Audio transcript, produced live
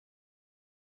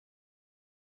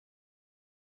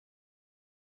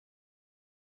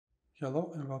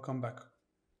Hello and welcome back.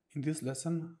 In this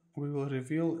lesson, we will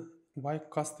reveal why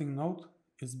casting node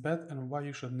is bad and why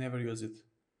you should never use it.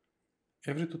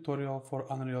 Every tutorial for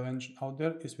Unreal Engine out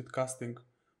there is with casting,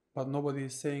 but nobody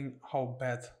is saying how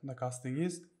bad the casting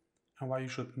is and why you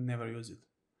should never use it.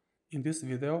 In this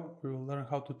video, we will learn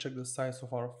how to check the size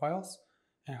of our files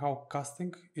and how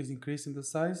casting is increasing the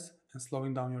size and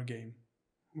slowing down your game.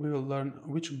 We will learn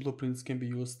which blueprints can be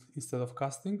used instead of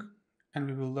casting, and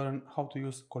we will learn how to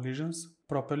use collisions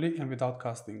properly and without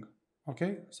casting.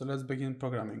 Okay, so let's begin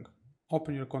programming.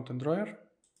 Open your content drawer.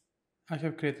 I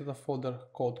have created a folder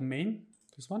called main,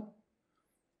 this one,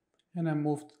 and I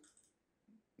moved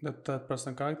the third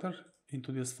person character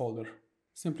into this folder,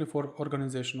 simply for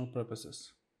organizational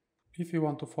purposes. If you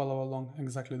want to follow along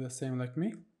exactly the same like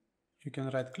me, you can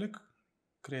right click,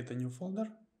 create a new folder,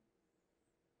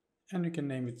 and you can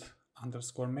name it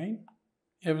 _main.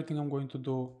 Everything I'm going to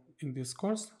do in this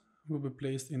course will be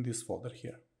placed in this folder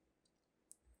here.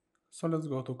 So let's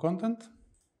go to content,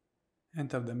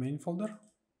 enter the main folder,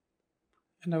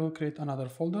 and I will create another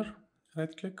folder,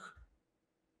 right click.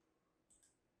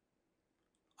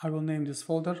 I will name this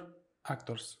folder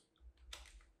actors,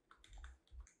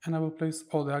 and I will place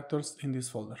all the actors in this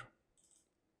folder.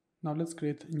 Now let's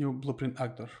create a new blueprint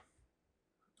actor.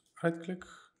 Right click,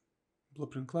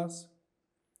 blueprint class.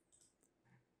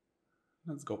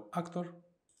 Let's go actor.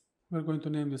 We're going to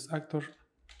name this actor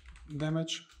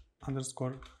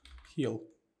damage_heal.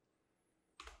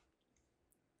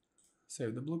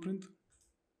 Save the blueprint.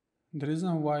 The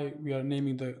reason why we are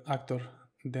naming the actor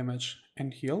damage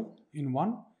and heal in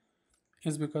one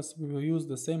is because we will use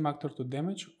the same actor to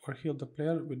damage or heal the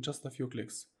player with just a few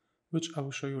clicks, which I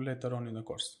will show you later on in the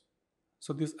course.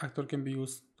 So this actor can be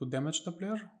used to damage the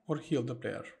player or heal the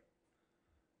player.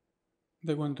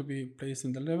 They're going to be placed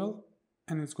in the level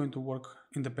and it's going to work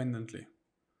independently.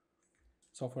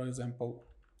 So for example,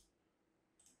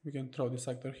 we can throw this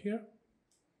actor here,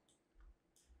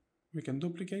 we can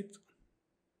duplicate,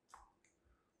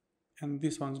 and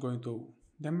this one's going to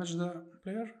damage the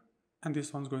player and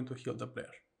this one's going to heal the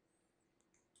player.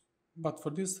 But for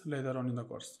this later on in the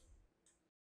course.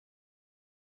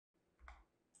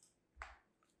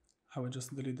 I will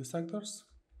just delete these actors.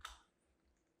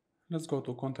 Let's go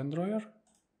to content drawer.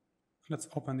 Let's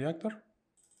open the actor.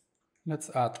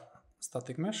 Let's add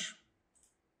static mesh.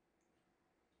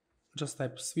 Just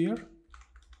type sphere.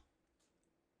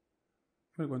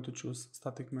 We're going to choose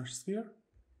static mesh sphere.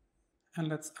 And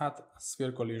let's add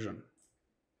sphere collision.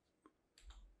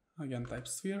 Again, type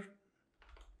sphere.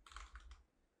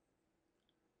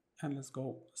 And let's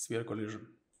go sphere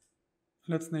collision.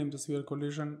 Let's name the sphere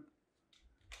collision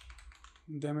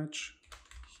damage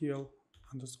heal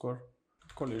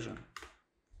 _collision.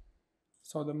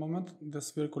 So at the moment the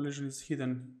sphere collision is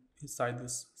hidden inside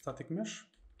this static mesh.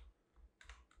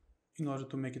 In order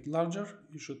to make it larger,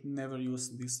 you should never use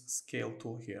this scale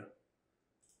tool here.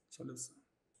 So let's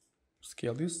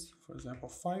scale this, for example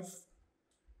 5.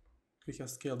 We have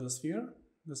scaled the sphere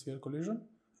collision.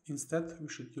 Instead we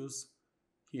should use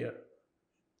here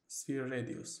sphere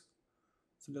radius.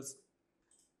 So let's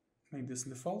make this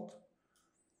default.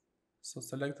 So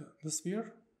select the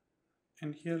sphere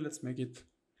and here let's make it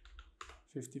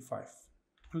 55.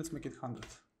 Let's make it 100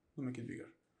 to make it bigger.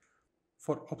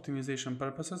 For optimization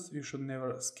purposes, you should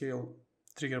never scale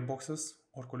trigger boxes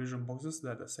or collision boxes,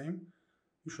 they're the same.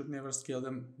 You should never scale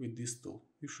them with this tool.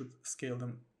 You should scale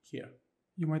them here.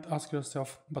 You might ask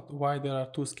yourself, but why there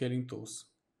are two scaling tools?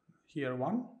 Here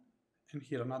one and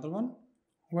here another one.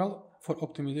 Well, for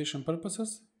optimization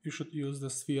purposes, you should use the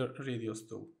sphere radius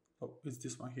tool. So it's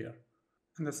this one here.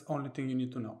 And that's the only thing you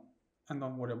need to know. And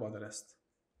don't worry about the rest.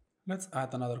 Let's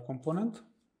add another component.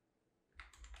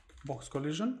 Box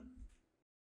collision.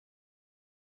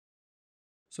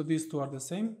 So these two are the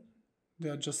same. They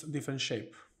are just different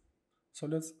shape. So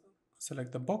let's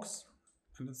select the box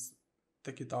and let's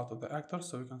take it out of the actor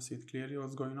so we can see it clearly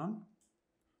what's going on.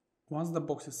 Once the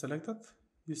box is selected,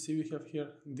 you see we have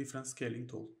here different scaling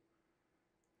tool.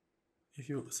 If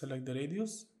you select the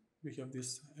radius, we have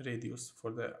this radius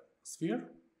for the sphere.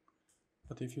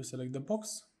 But if you select the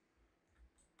box,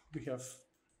 we have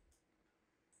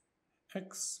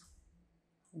X,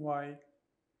 Y,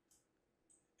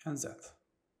 and Z.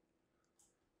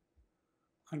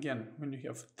 Again, when you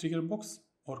have trigger box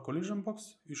or collision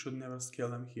box, you should never scale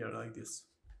them here like this.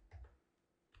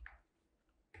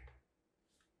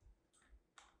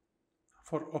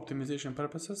 For optimization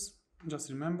purposes, just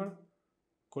remember,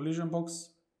 collision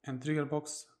box and trigger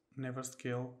box never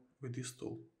scale with this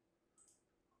tool.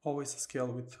 Always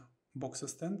scale with box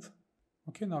stand.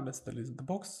 Okay, now let's delete the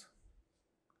box.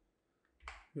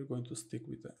 We're going to stick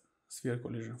with the sphere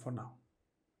collision for now.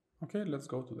 Okay, let's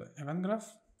go to the event graph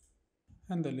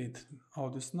and delete all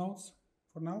these nodes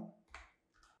for now.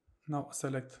 Now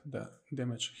select the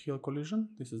damage heal collision,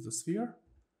 this is the sphere,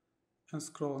 and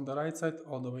scroll on the right side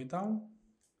all the way down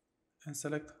and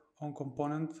select on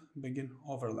component begin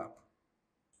overlap.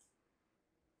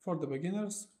 For the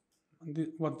beginners,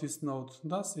 what this node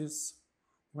does is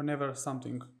whenever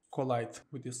something collides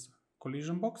with this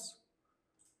collision box,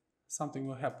 something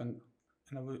will happen,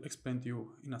 and I will explain to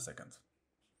you in a second.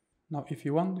 Now, if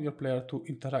you want your player to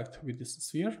interact with this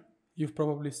sphere, you've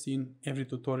probably seen every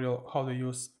tutorial how to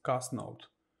use cast node.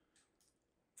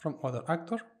 From other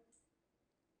actor,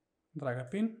 drag a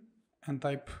pin and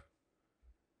type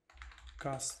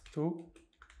cast to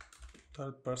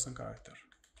third person character.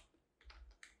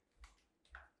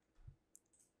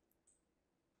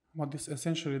 What this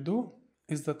essentially do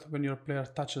is that when your player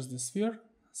touches the sphere,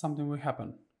 something will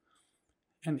happen.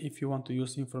 And if you want to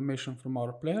use information from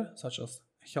our player, such as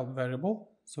help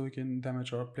variable, so we can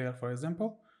damage our player, for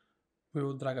example, we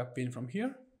will drag a pin from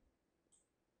here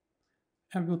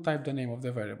and we'll type the name of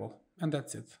the variable, and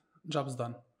that's it, job's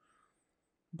done.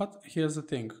 But here's the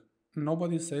thing,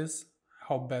 nobody says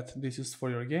how bad this is for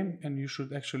your game and you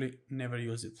should actually never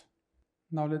use it.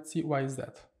 Now let's see why is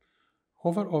that.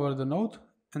 Hover over the node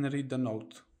and read the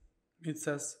note. It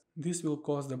says this will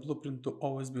cause the blueprint to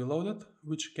always be loaded,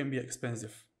 which can be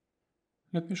expensive.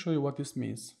 Let me show you what this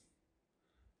means.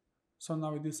 So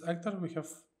now with this actor we have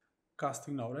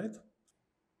casting now, right?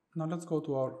 Now let's go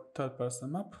to our third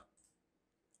person map,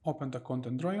 open the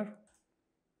content drawer,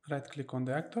 right click on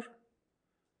the actor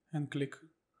and click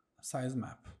size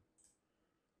map.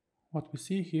 What we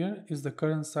see here is the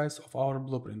current size of our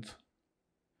blueprint.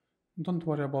 Don't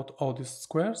worry about all these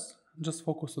squares, just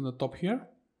focus on the top here,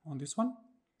 on this one,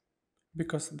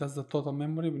 because that's the total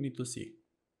memory we need to see.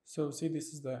 So see,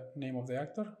 this is the name of the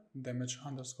actor, damage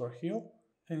underscore heal,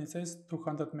 and it says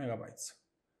 200 megabytes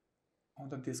on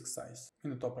the disk size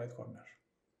in the top right corner.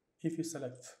 If you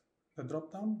select the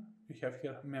drop down, we have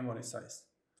here memory size.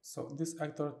 So this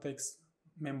actor takes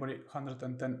memory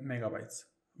 110 megabytes,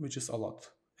 which is a lot.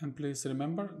 And please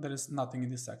remember, there is nothing in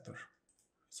this actor.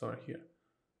 Sorry, here.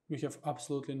 We have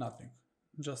absolutely nothing,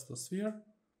 just a sphere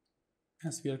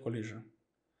and sphere collision.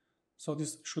 So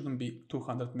this shouldn't be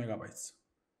 200 megabytes.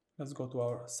 Let's go to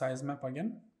our size map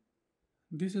again.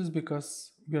 This is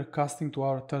because we are casting to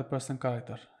our third person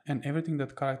character, and everything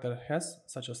that character has,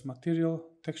 such as material,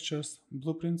 textures,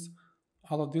 blueprints,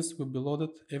 all of this will be loaded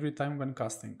every time when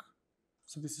casting.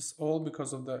 So this is all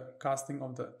because of the casting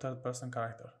of the third person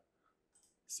character,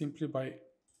 simply by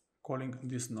calling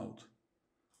this node.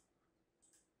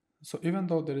 So even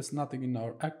though there is nothing in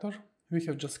our actor, we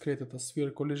have just created a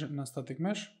sphere collision in a static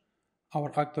mesh.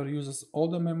 Our actor uses all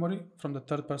the memory from the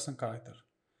third person character,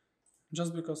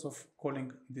 just because of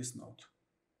calling this node.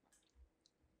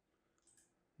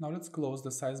 Now let's close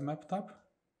the size map tab.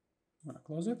 I'm gonna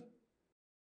close it.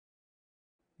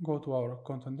 Go to our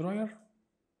content drawer.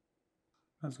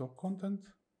 Let's go content,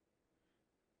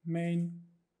 main,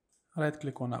 right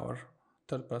click on our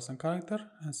third person character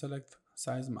and select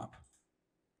size map.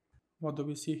 What do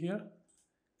we see here?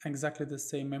 Exactly the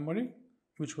same memory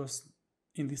which was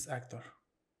in this actor,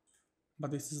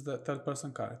 but this is the third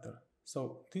person character.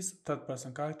 So this third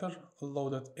person character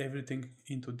loaded everything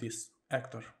into this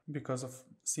actor because of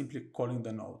simply calling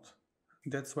the node.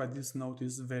 That's why this node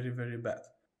is very, very bad,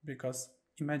 because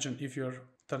imagine if your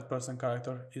third person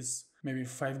character is maybe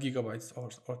 5 gigabytes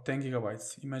or 10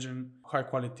 gigabytes. Imagine high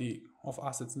quality of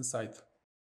assets inside.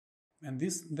 And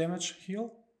this damage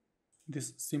heal,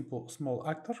 this simple small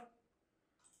actor,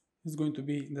 is going to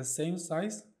be the same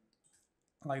size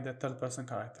like the third person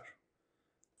character,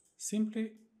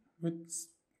 simply with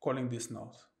calling this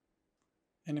node.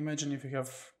 And imagine if you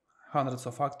have hundreds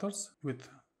of actors with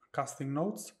casting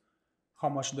nodes, how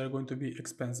much they're going to be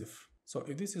expensive. So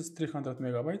if this is 300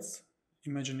 megabytes,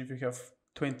 imagine if you have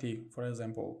 20, for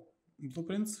example,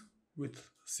 blueprints with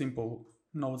simple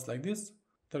nodes like this,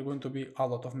 they're going to be a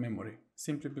lot of memory,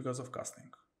 simply because of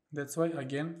casting. That's why,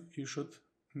 again, you should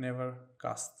never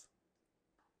cast.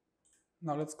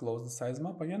 Now let's close the size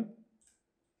map again.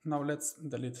 Now let's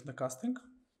delete the casting.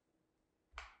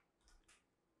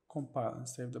 Compile and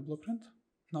save the blueprint.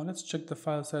 Now let's check the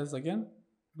file size again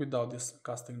without this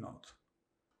casting node.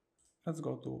 Let's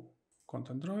go to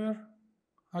content drawer,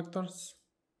 actors,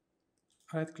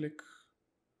 right click,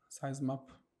 size map.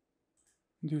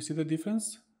 Do you see the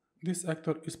difference? This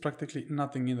actor is practically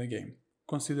nothing in the game,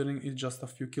 considering it's just a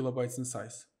few kilobytes in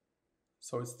size.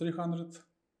 So it's 300.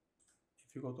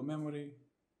 If you go to memory,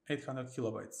 800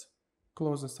 kilobytes.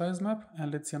 Close the size map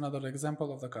and let's see another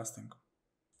example of the casting.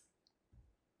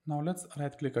 Now let's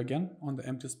right click again on the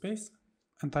empty space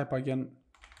and type again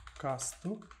cast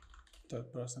to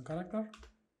third person character.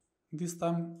 This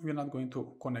time we are not going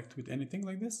to connect with anything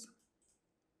like this.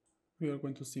 We are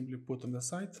going to simply put on the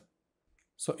side.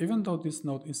 So even though this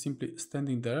node is simply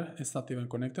standing there, it's not even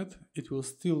connected, it will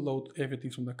still load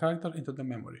everything from the character into the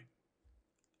memory.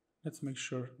 Let's make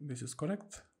sure this is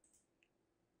correct.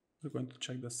 We're going to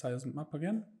check the size map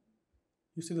again.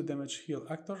 You see the damage heal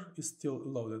actor is still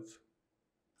loaded.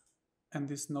 And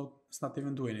this node is not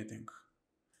even doing anything.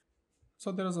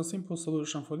 So there is a simple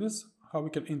solution for this, how we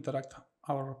can interact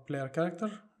our player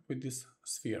character with this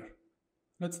sphere.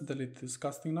 Let's delete this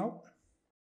casting now.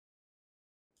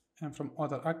 And from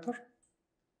other actor,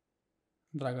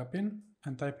 drag a pin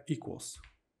and type equals.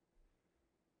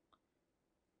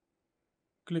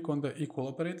 Click on the equal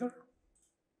operator.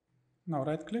 Now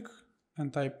right click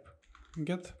and type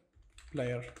get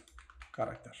player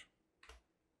character.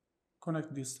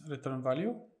 Connect this return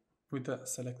value with the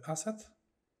select asset.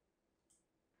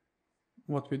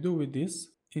 What we do with this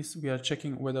is we are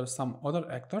checking whether some other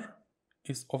actor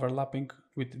is overlapping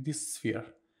with this sphere,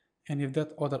 and if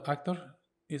that other actor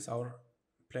is our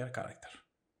player character.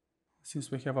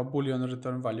 Since we have a boolean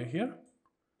return value here,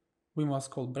 we must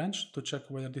call branch to check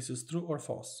whether this is true or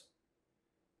false.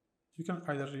 You can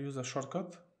either use a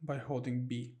shortcut by holding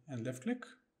B and left click,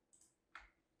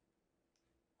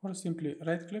 or simply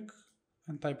right click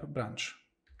and type branch.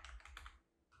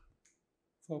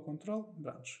 Flow control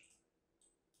branch.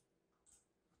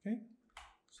 Okay,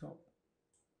 so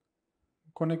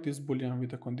connect this boolean with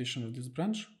the condition of this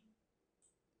branch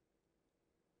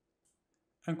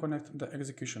and connect the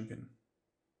execution pin.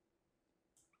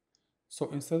 So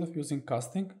instead of using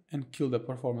casting and kill the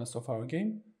performance of our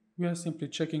game, we are simply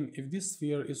checking if this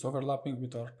sphere is overlapping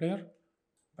with our player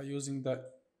by using the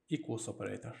equals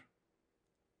operator.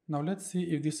 Now let's see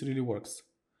if this really works.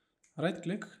 Right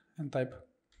click and type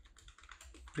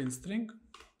print string.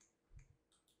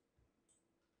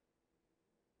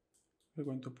 We're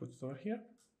going to put it over here.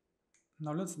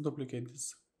 Now let's duplicate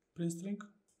this print string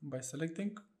by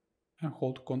selecting and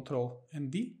hold Ctrl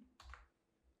and D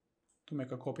to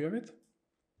make a copy of it.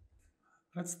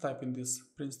 Let's type in this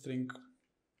print string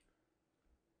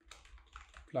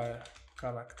player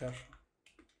character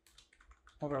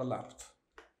overlapped.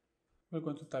 We're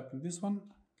going to type in this one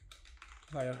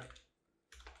player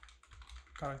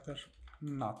character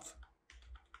not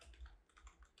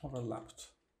overlapped.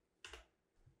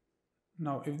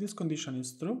 Now if this condition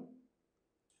is true,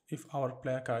 if our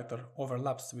player character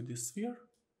overlaps with this sphere,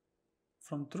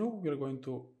 from true we are going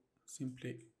to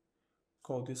simply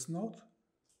call this node.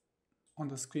 On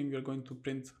the screen we are going to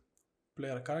print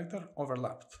player character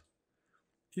overlapped.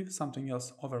 If something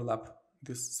else overlaps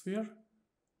this sphere,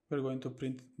 we are going to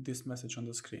print this message on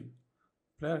the screen.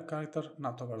 Player character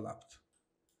not overlapped.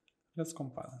 Let's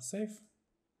compile and save.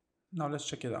 Now let's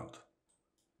check it out.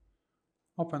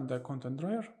 Open the content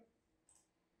drawer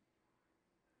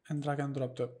and drag and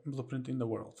drop the blueprint in the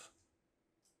world.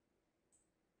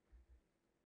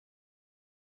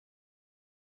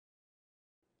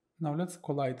 Now let's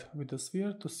collide with the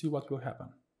sphere to see what will happen.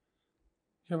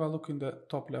 Have a look in the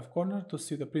top left corner to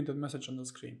see the printed message on the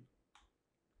screen.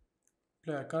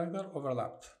 Player character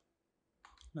overlapped.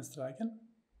 Let's try again.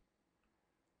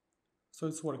 So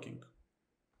it's working.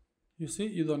 You see,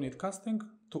 you don't need casting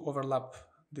to overlap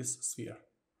this sphere.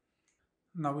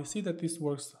 Now we see that this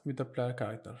works with the player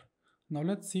character. Now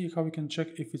let's see how we can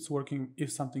check if it's working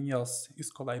if something else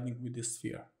is colliding with this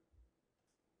sphere.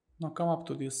 Now come up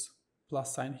to this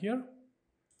plus sign here.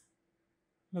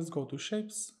 Let's go to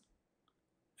shapes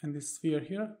and this sphere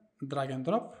here, drag and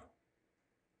drop.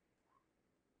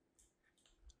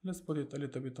 Let's put it a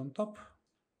little bit on top.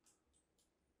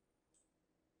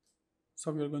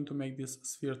 So we are going to make this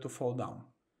sphere to fall down.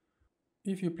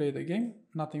 If you play the game,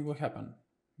 nothing will happen,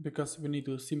 because we need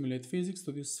to simulate physics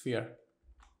to this sphere.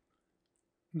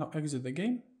 Now exit the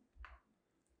game,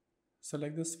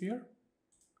 select the sphere,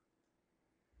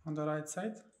 on the right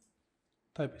side,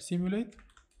 type simulate,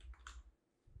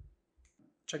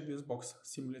 check this box,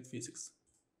 simulate physics.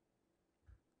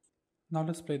 Now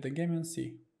let's play the game and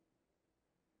see.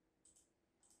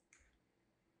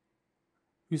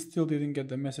 We still didn't get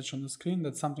the message on the screen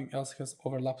that something else has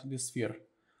overlapped this sphere.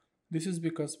 This is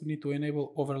because we need to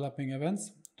enable overlapping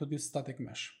events to this static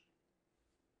mesh.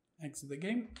 Exit the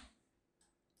game.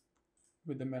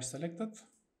 With the mesh selected,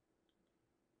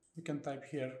 we can type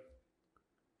here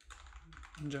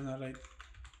generate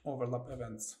overlap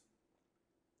events.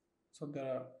 So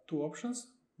there are two options.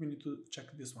 We need to check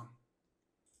this one.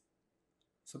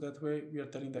 So that way we are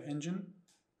telling the engine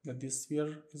that this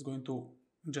sphere is going to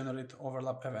generate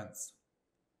overlap events.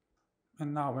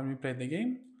 And now when we play the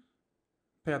game,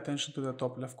 pay attention to the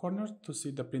top left corner to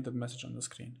see the printed message on the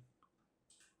screen.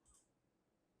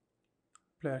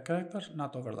 Player character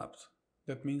not overlapped.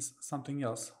 That means something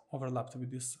else overlapped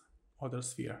with this other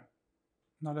sphere.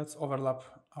 Now let's overlap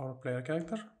our player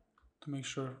character to make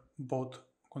sure both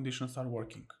conditions are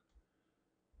working.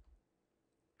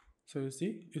 So you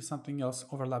see, if something else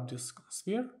overlaps this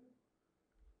sphere,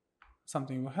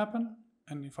 something will happen,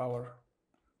 and if our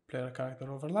player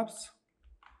character overlaps,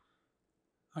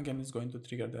 again it's going to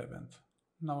trigger the event.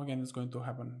 Now again it's going to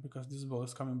happen because this ball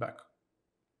is coming back.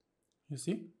 You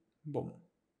see? Boom.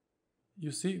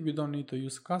 You see, we don't need to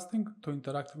use casting to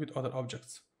interact with other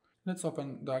objects. Let's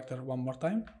open the actor one more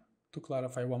time to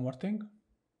clarify one more thing.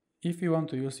 If you want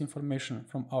to use information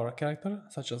from our character,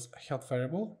 such as health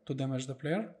variable, to damage the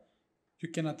player, you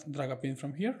cannot drag a pin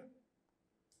from here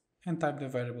and type the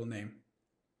variable name.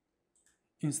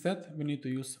 Instead, we need to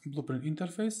use blueprint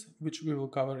interface, which we will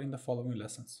cover in the following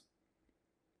lessons.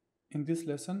 In this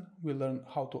lesson, we learn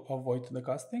how to avoid the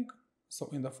casting. So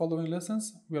in the following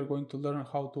lessons, we are going to learn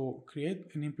how to create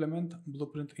and implement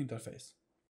blueprint interface.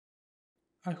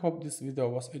 I hope this video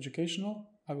was educational.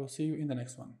 I will see you in the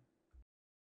next one.